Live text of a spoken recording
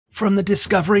From the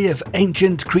discovery of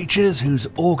ancient creatures whose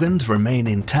organs remain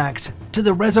intact to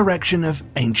the resurrection of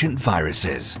ancient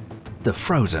viruses, the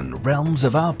frozen realms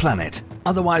of our planet,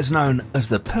 otherwise known as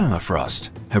the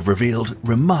Permafrost, have revealed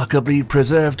remarkably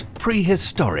preserved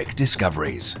prehistoric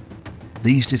discoveries.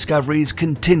 These discoveries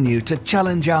continue to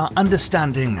challenge our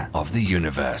understanding of the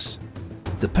universe.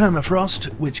 The permafrost,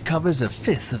 which covers a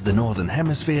fifth of the northern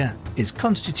hemisphere, is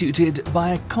constituted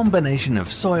by a combination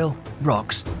of soil,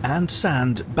 rocks, and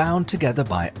sand bound together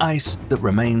by ice that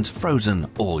remains frozen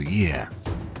all year.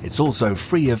 It's also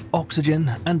free of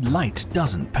oxygen and light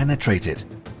doesn't penetrate it.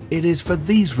 It is for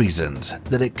these reasons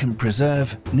that it can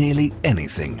preserve nearly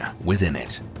anything within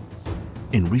it.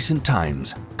 In recent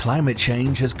times, climate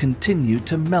change has continued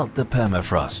to melt the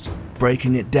permafrost,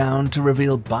 breaking it down to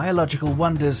reveal biological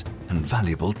wonders and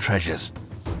valuable treasures.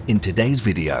 In today's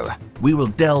video, we will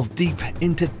delve deep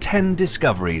into 10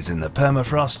 discoveries in the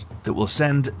permafrost that will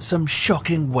send some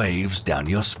shocking waves down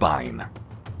your spine.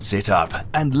 Sit up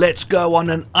and let's go on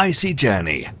an icy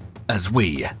journey as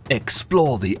we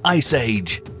explore the Ice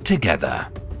Age together.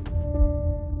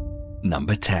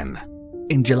 Number 10.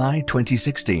 In July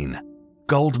 2016,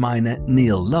 gold miner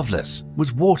Neil Lovelace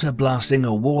was water blasting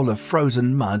a wall of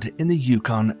frozen mud in the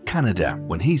Yukon, Canada,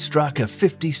 when he struck a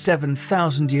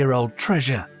 57,000-year-old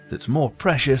treasure that's more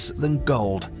precious than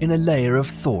gold in a layer of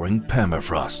thawing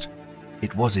permafrost.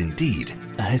 It was indeed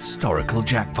a historical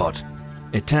jackpot.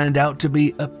 It turned out to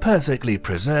be a perfectly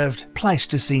preserved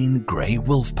Pleistocene grey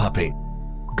wolf puppy.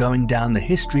 Going down the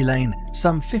history lane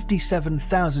some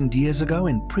 57,000 years ago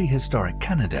in prehistoric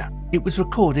Canada, it was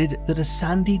recorded that a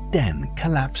sandy den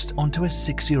collapsed onto a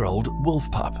 6-year-old wolf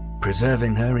pup,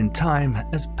 preserving her in time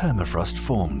as permafrost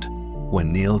formed.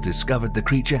 When Neil discovered the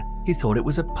creature, he thought it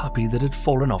was a puppy that had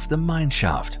fallen off the mine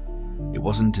shaft. It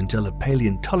wasn't until a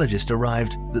paleontologist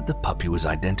arrived that the puppy was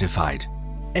identified.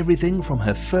 Everything from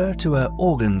her fur to her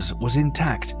organs was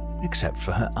intact, except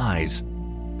for her eyes.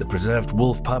 The preserved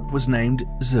wolf pup was named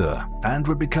Zur and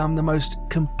would become the most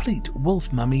complete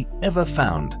wolf mummy ever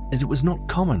found, as it was not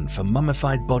common for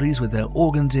mummified bodies with their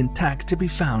organs intact to be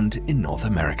found in North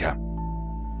America.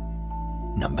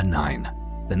 Number 9.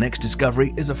 The next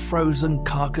discovery is a frozen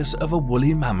carcass of a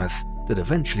woolly mammoth that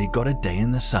eventually got a day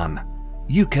in the sun.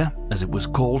 Yucca, as it was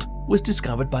called, was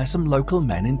discovered by some local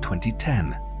men in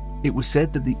 2010. It was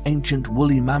said that the ancient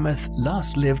woolly mammoth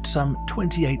last lived some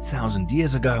 28,000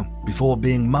 years ago before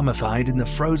being mummified in the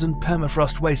frozen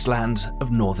permafrost wastelands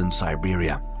of northern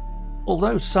Siberia.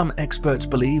 Although some experts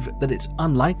believe that it's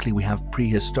unlikely we have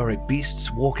prehistoric beasts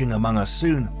walking among us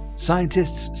soon,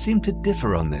 scientists seem to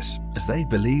differ on this, as they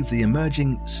believe the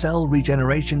emerging cell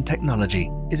regeneration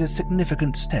technology is a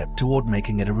significant step toward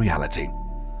making it a reality.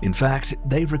 In fact,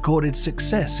 they've recorded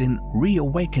success in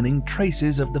reawakening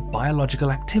traces of the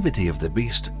biological activity of the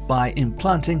beast by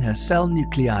implanting her cell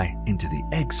nuclei into the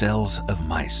egg cells of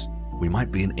mice. We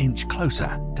might be an inch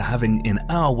closer to having in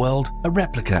our world a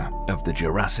replica of the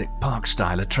Jurassic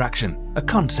Park-style attraction, a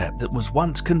concept that was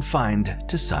once confined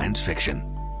to science fiction.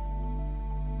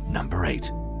 Number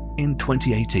 8. In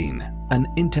 2018, an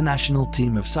international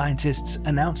team of scientists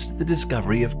announced the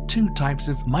discovery of 2 types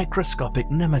of microscopic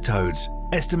nematodes,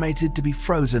 estimated to be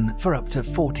frozen for up to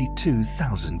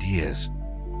 42,000 years.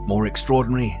 More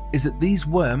extraordinary is that these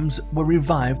worms were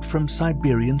revived from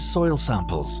Siberian soil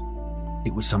samples.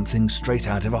 It was something straight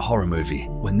out of a horror movie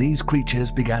when these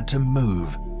creatures began to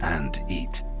move and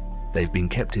eat. They've been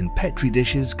kept in petri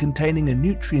dishes containing a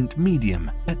nutrient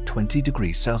medium at 20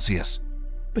 degrees Celsius.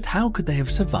 But how could they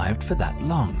have survived for that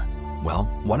long? Well,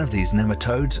 one of these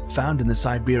nematodes found in the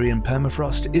Siberian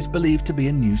permafrost is believed to be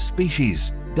a new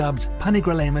species, dubbed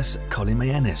Panigralamus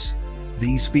collimaenis.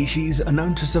 These species are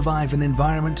known to survive in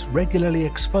environments regularly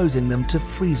exposing them to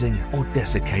freezing or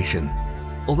desiccation.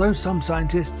 Although some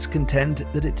scientists contend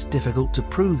that it's difficult to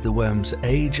prove the worm's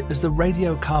age, as the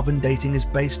radiocarbon dating is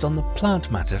based on the plant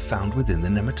matter found within the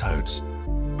nematodes.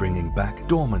 Bringing back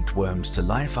dormant worms to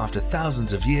life after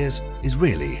thousands of years is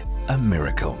really a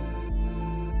miracle.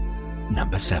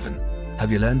 Number 7.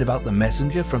 Have you learned about the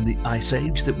messenger from the Ice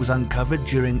Age that was uncovered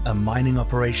during a mining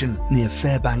operation near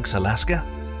Fairbanks, Alaska?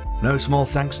 No small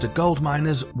thanks to gold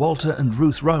miners Walter and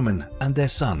Ruth Roman and their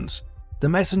sons. The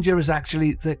messenger is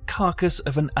actually the carcass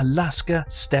of an Alaska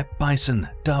steppe bison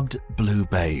dubbed Blue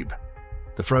Babe.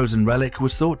 The frozen relic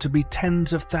was thought to be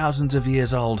tens of thousands of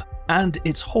years old, and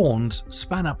its horns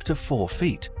span up to 4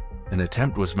 feet. An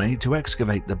attempt was made to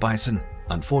excavate the bison.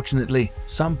 Unfortunately,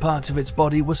 some parts of its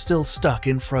body were still stuck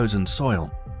in frozen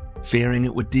soil. Fearing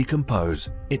it would decompose,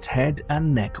 its head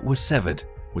and neck were severed.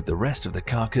 With the rest of the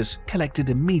carcass collected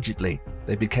immediately,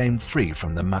 they became free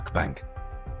from the muckbank.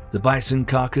 The bison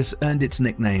carcass earned its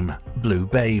nickname Blue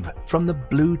Babe from the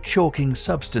blue chalking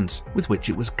substance with which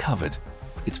it was covered.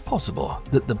 It's possible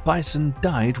that the bison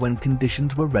died when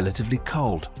conditions were relatively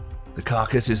cold. The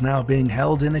carcass is now being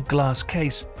held in a glass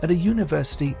case at a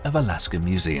University of Alaska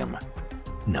museum.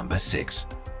 Number 6.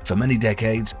 For many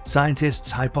decades,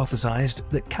 scientists hypothesized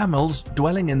that camels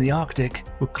dwelling in the Arctic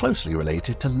were closely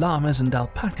related to llamas and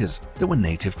alpacas that were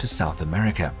native to South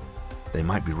America. They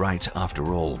might be right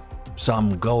after all.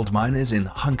 Some gold miners in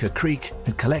Hunker Creek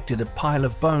had collected a pile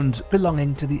of bones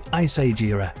belonging to the Ice Age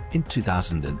era in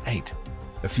 2008.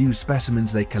 A few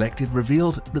specimens they collected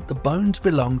revealed that the bones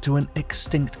belonged to an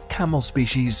extinct camel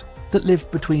species that lived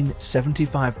between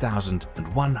 75,000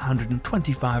 and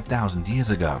 125,000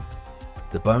 years ago.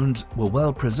 The bones were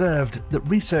well preserved that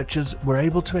researchers were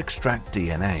able to extract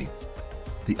DNA.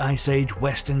 The Ice Age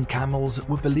Western camels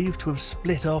were believed to have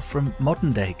split off from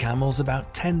modern-day camels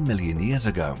about 10 million years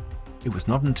ago. It was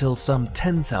not until some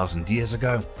 10,000 years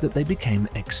ago that they became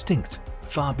extinct,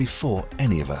 far before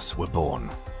any of us were born.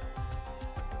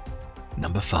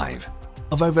 Number 5.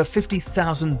 Of over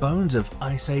 50,000 bones of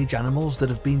Ice Age animals that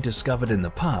have been discovered in the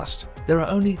past, there are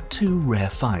only 2 rare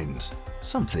finds,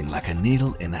 something like a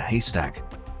needle in a haystack.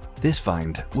 This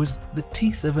find was the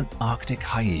teeth of an Arctic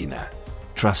hyena.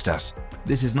 Trust us,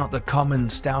 this is not the common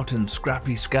stout and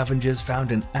scrappy scavengers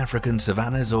found in African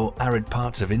savannas or arid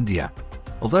parts of India.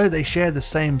 Although they share the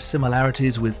same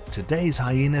similarities with today's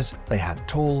hyenas, they had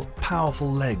tall,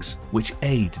 powerful legs which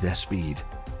aid their speed.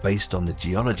 Based on the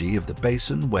geology of the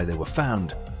basin where they were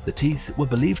found, the teeth were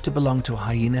believed to belong to a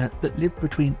hyena that lived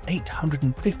between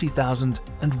 850,000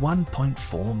 and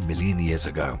 1.4 million years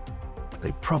ago.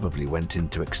 They probably went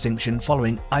into extinction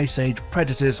following Ice Age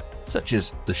predators such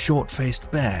as the short-faced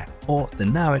bear or the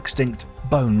now extinct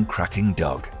bone-cracking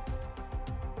dog.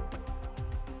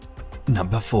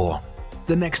 Number 4.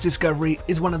 The next discovery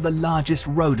is one of the largest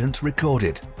rodents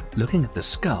recorded. Looking at the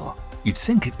skull, you'd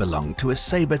think it belonged to a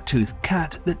saber-toothed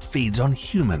cat that feeds on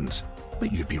humans,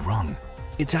 but you'd be wrong.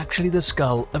 It's actually the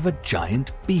skull of a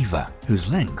giant beaver, whose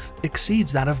length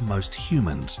exceeds that of most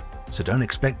humans. So don't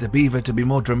expect the beaver to be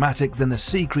more dramatic than a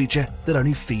sea creature that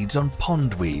only feeds on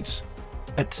pond weeds.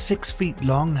 At 6 feet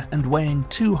long and weighing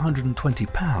 220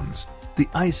 pounds, the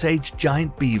Ice Age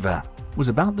giant beaver was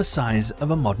about the size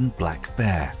of a modern black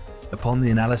bear. Upon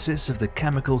the analysis of the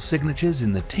chemical signatures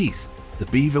in the teeth, the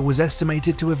beaver was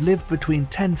estimated to have lived between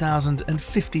 10,000 and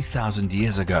 50,000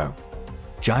 years ago.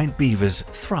 Giant beavers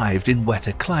thrived in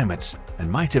wetter climates and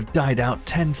might have died out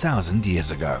 10,000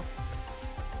 years ago.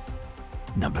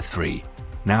 Number 3.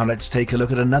 Now let's take a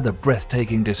look at another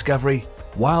breathtaking discovery: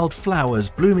 wild flowers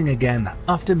blooming again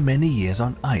after many years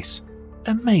on ice.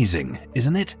 Amazing,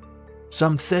 isn't it?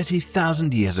 Some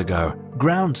 30,000 years ago,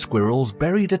 ground squirrels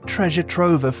buried a treasure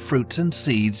trove of fruits and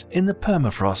seeds in the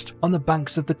permafrost on the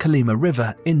banks of the Kolyma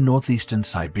River in northeastern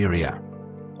Siberia.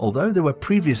 Although there were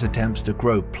previous attempts to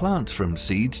grow plants from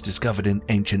seeds discovered in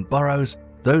ancient burrows,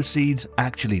 those seeds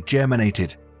actually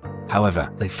germinated.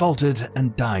 However, they faltered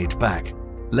and died back.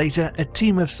 Later, a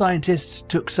team of scientists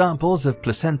took samples of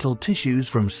placental tissues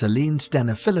from saline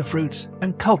stenophylla fruits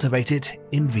and cultivated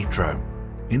in vitro.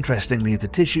 Interestingly, the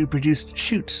tissue produced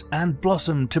shoots and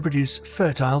blossomed to produce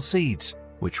fertile seeds,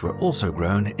 which were also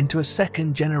grown into a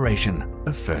second generation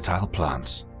of fertile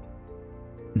plants.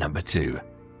 Number 2.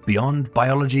 Beyond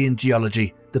biology and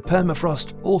geology, the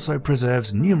permafrost also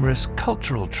preserves numerous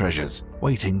cultural treasures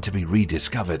waiting to be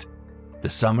rediscovered. The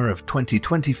summer of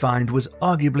 2020 find was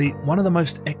arguably one of the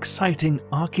most exciting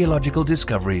archaeological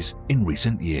discoveries in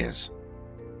recent years.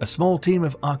 A small team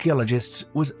of archaeologists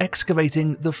was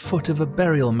excavating the foot of a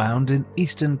burial mound in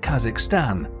eastern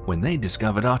Kazakhstan when they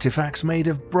discovered artifacts made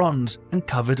of bronze and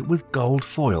covered with gold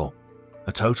foil.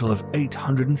 A total of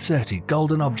 830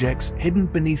 golden objects hidden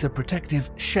beneath a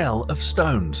protective shell of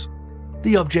stones.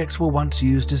 The objects were once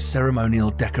used as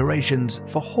ceremonial decorations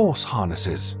for horse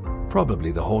harnesses.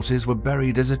 Probably the horses were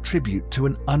buried as a tribute to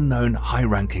an unknown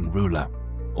high-ranking ruler,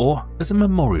 or as a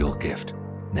memorial gift.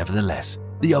 Nevertheless,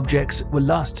 the objects were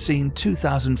last seen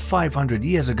 2,500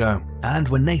 years ago and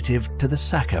were native to the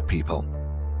Saka people.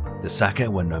 The Saka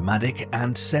were nomadic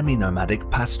and semi-nomadic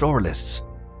pastoralists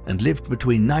and lived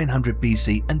between 900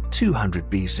 BC and 200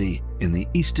 BC in the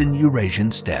eastern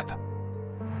Eurasian steppe.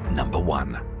 Number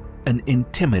 1. An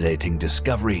intimidating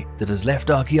discovery that has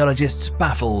left archaeologists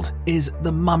baffled is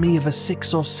the mummy of a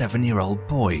 6 or 7-year-old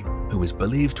boy who is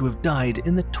believed to have died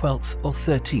in the 12th or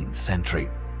 13th century.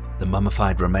 The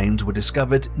mummified remains were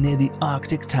discovered near the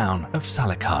Arctic town of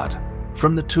Salakard.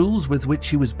 From the tools with which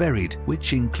he was buried,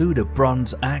 which include a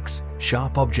bronze axe,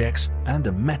 sharp objects, and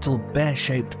a metal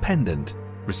bear-shaped pendant,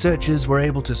 researchers were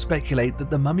able to speculate that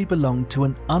the mummy belonged to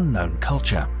an unknown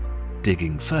culture.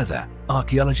 Digging further,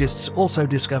 archaeologists also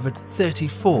discovered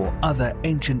 34 other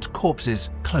ancient corpses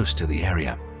close to the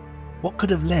area. What could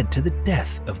have led to the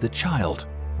death of the child?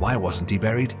 Why wasn't he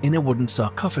buried in a wooden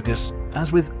sarcophagus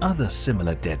as with other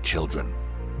similar dead children?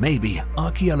 Maybe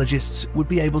archaeologists would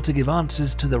be able to give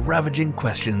answers to the ravaging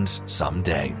questions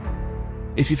someday.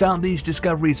 If you found these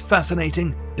discoveries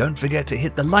fascinating, don't forget to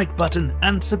hit the like button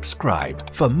and subscribe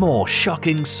for more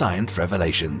shocking science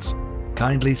revelations.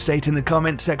 Kindly state in the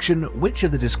comment section which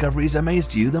of the discoveries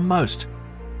amazed you the most.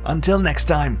 Until next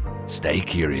time, stay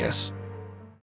curious.